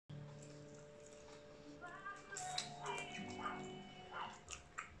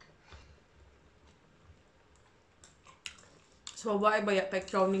So, babae ba kay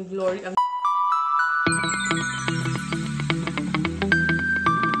Crowning Glory ang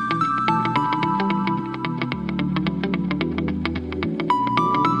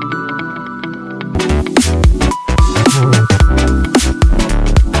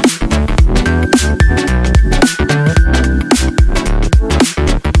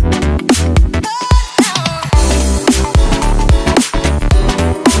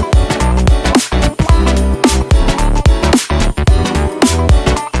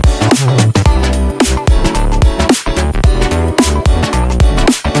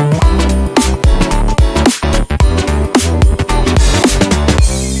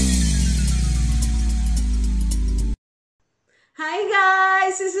Hi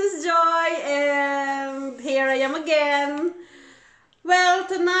guys, this is Joy and here I am again. Well,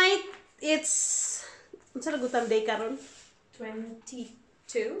 tonight it's unsa lagutan day karon? 22?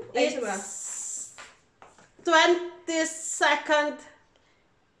 It's 22nd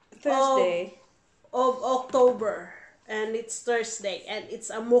Thursday. of October and it's Thursday and it's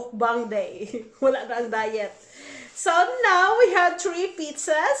a mukbang day. Wala na ang diet. So now we have 3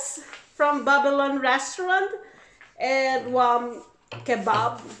 pizzas from Babylon restaurant. And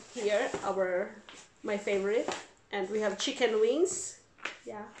kebab here, my favorite, and we have chicken wings,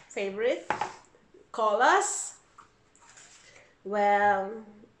 yeah, favorite. Colas. Well,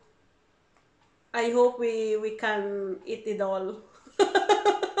 I hope we can eat it all.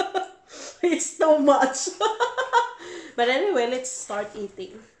 It's so much. But anyway, let's start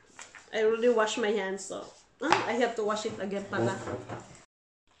eating. I already washed my hands, so I have to wash it again pala.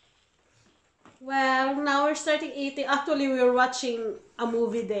 Well, now we're starting eating. Actually, we were watching a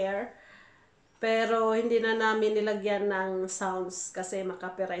movie there. Pero hindi na namin nilagyan ng sounds kasi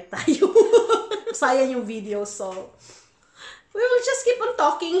makapiright tayo. Sayang yung video, so we will just keep on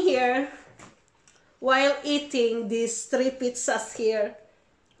talking here while eating these 3 pizzas here.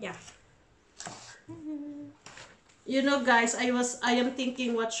 Yeah. You know, guys, I am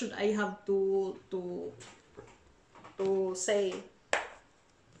thinking what should I have to say.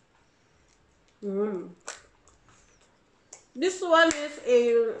 This one is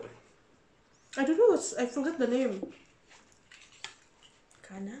I don't know, I forgot the name.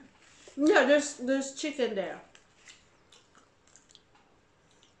 Kana? Yeah, there's chicken there.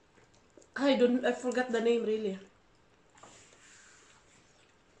 I forgot the name really.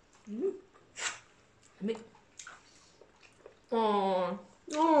 Oh.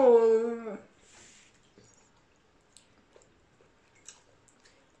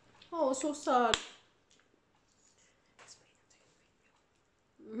 Oh, so sad.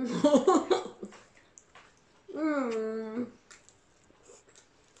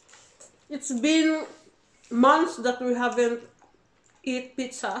 It's been months that we haven't eat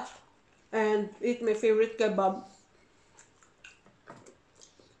pizza and eat my favorite kebab.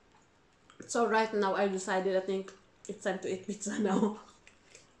 So right now I decided I think it's time to eat pizza now.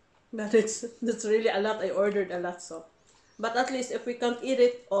 But that's really a lot. I ordered a lot, so. But at least if we can't eat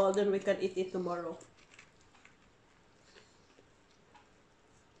it all, then we can eat it tomorrow.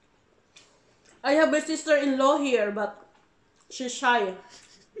 I have my sister-in-law here, but she's shy.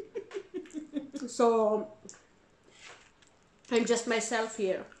 So, I'm just myself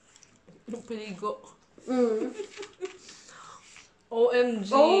here. Piligo. OMG.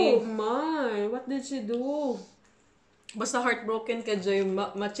 Oh my! What did she do? Basta heartbroken ka, Joy,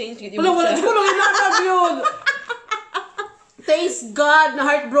 ma-change yun. Wala ko lang inakab yun! Thanks God na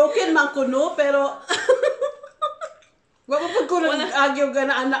heartbroken man ko, no? Pero, wala ko nag-agyo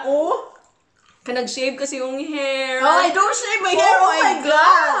gana ana, oh. Nag-shave kasi yung hair. Oh, I don't shave my hair. Oh my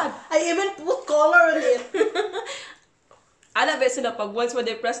God! I even put color on it. Alam ba sila, pag once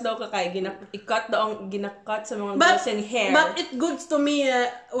ma-depress daw ka kay, i-cut daw ang ginakat sa mga girls and hair. But it good to me,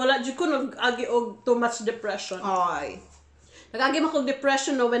 wala dyan ko nag-agi og too much depression. Ay. Nag-agi ako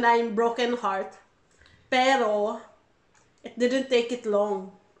depression no, when I'm broken heart. Pero, it didn't take it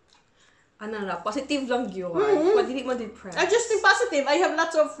long. Ano na, positive lang yun. Pag hindi mo depressed. I just think positive. I have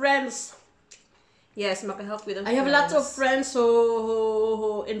lots of friends. Yes, maka-help with I have lots of friends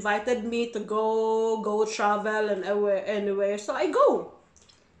who invited me to go travel and anywhere. So I go.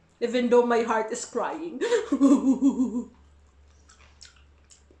 Even though my heart is crying.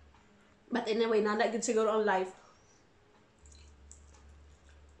 But anyway, nana gid siguro ang life.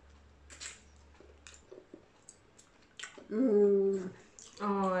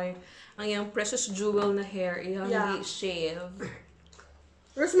 Ay, ang yung precious jewel na hair, yung Yeah. hindi shave.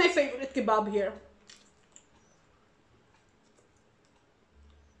 Where's my favorite kebab here?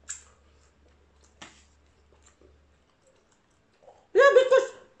 Yeah,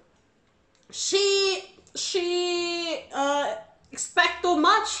 because she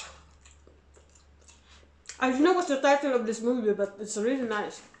much. I don't know what's the title of this movie, but it's really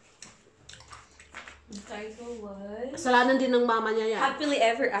nice. The title was... Kasalanan din ng mama niya yan. Happily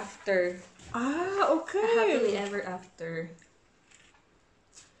Ever After. Ah, okay. Happily Ever After.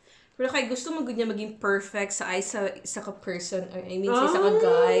 Pero kay gusto mo niya maging perfect sa isa ka person, or I mean sa isa ka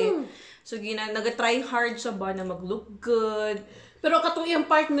guy. So nag-try hard siya ba na mag-look good. Pero katong iyang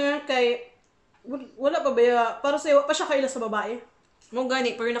partner kay wala pa ba ya, para sa pa siya kaila sa babae. Mo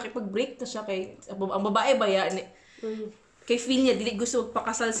gani pero nakipag-break na siya kay ang babae ba ya kay feel niya dili gusto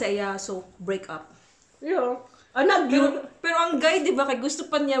magpakasal sa iya, so break up. Yeah. Pero ang guy, di ba, kay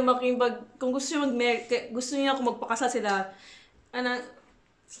gusto pa niya kung gusto niya gusto niya kung magpakasal sila,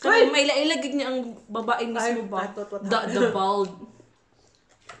 may ilagig niya ang babae mismo ba? The bald.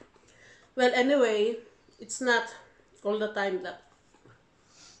 Well, anyway, it's not all the time that.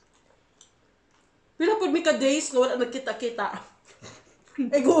 Pila po may ka-days na wala nagkita-kita.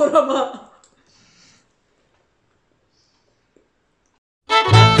 Egura ba?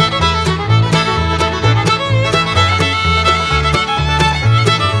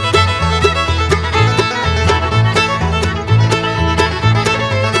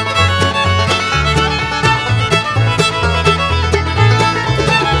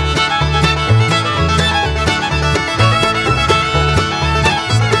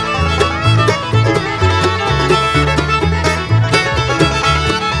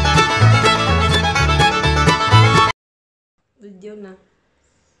 Video na.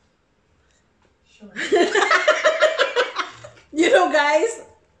 Sure. You know, guys,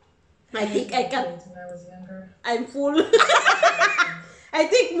 I think I can. When I was younger. I'm full. I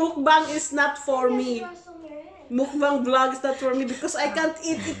think mukbang is not for me. Mukbang vlog is not for me because I can't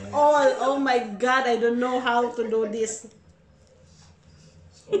eat it all. Oh my god, I don't know how to do this.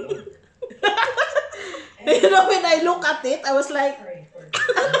 You know, when I look at it, I was like,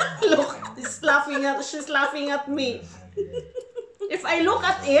 look, she's laughing at me. If I look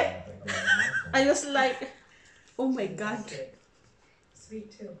at it, I was like, oh my god. Sweet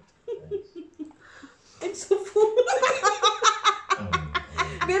too. I'm so full.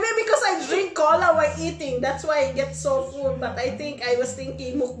 Maybe because I drink cola while eating, that's why I get so full. But I think I was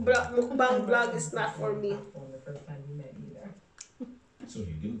thinking mukbang vlog is not for me. The first time you met either. So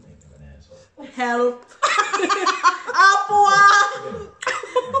you do think of an asshole. Help. Apua!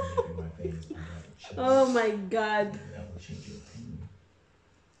 Oh my god. That will change your opinion.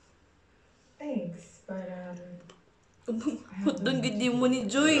 Thanks, but Doon gid mo ni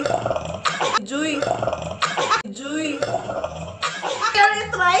Joy. Joy. Get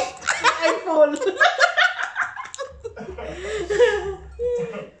it right? I'm full.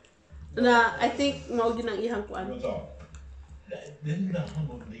 Na, I think mao ginang ihang kuan. Real talk. Didn't the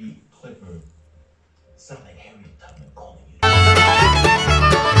humble lead Clipper sound like Harriet Tubman calling you?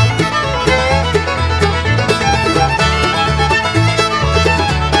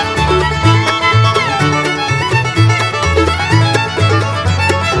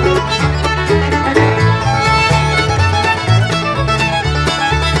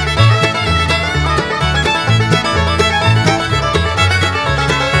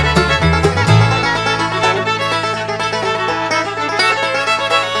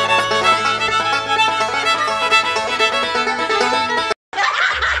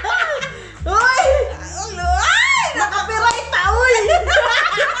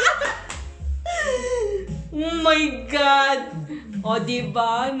 Oh my God! O,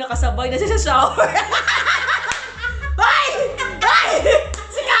 diba? Nakasabay na siya sa shower. Ay! Ay!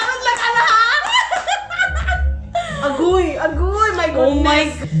 Sikaman lang ka na, ha? Agoy! My goodness! Oh my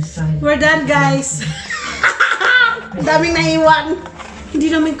We're done, guys. Ang daming naiwan.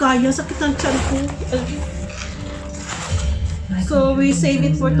 Hindi namin kaya. Sakit ang tiyan ko. So, we save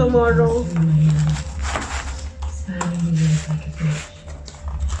it for tomorrow.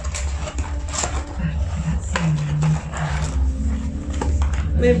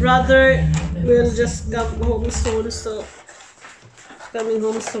 My brother will just come home soon, so coming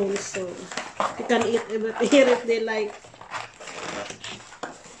home soon, so you can eat here if they like.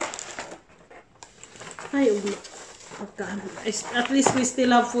 Ay, at least we still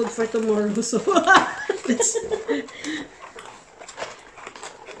have food for tomorrow, so let's.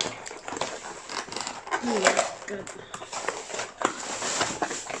 Oh God.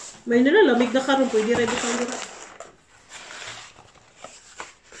 May nalalamig na karon, pwede ready kang dira.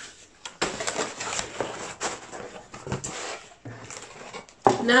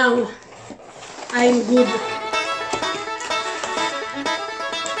 Now, I'm good.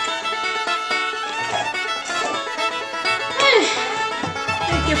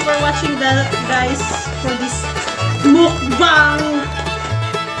 Thank you for watching that, guys, for this mukbang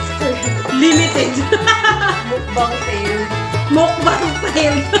limited. Mukbang fail. Mukbang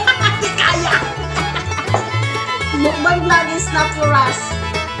fail. Di kaya. Mukbang vlog is not for us.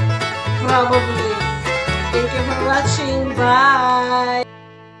 Probably. Thank you for watching. Bye.